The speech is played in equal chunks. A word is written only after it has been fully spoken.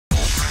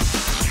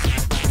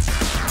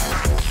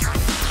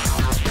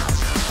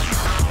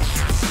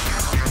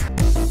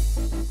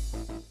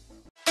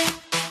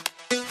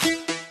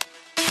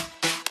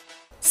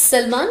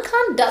Salman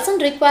Khan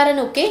doesn't require an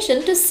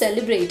occasion to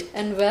celebrate,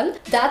 and well,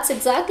 that's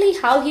exactly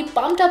how he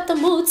pumped up the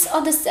moods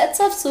on the sets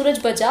of Suraj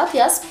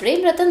Bajatia's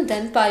Prem Ratan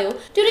Payo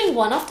during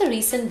one of the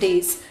recent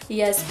days.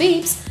 Yes,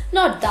 babes,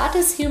 not that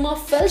his humor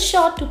fell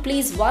short to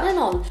please one and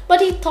all,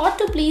 but he thought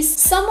to please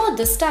some more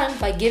this time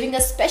by giving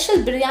a special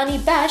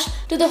biryani bash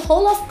to the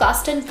whole of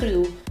cast and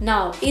crew.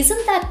 Now,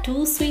 isn't that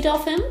too sweet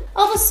of him?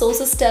 Our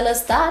sources tell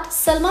us that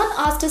Salman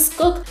asked his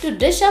cook to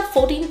dish up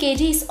 14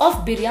 kgs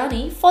of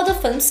biryani for the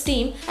film's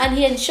team, and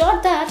he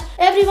ensured that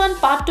everyone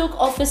partook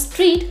of his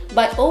treat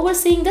by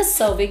overseeing the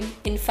serving.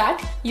 In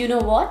fact, you know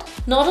what?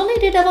 Not only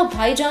did our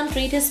Bhaijan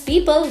treat his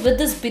people with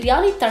this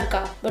biryani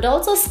tadka, but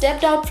also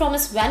stepped out from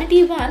his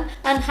vanity van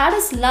and had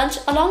his lunch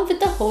along with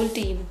the whole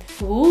team.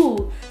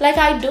 Ooh, like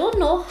I don't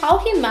know how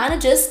he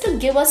manages to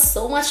give us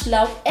so much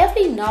love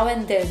every now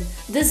and then.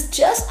 This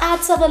just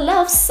adds our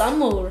love some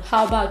more.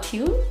 How about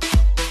you?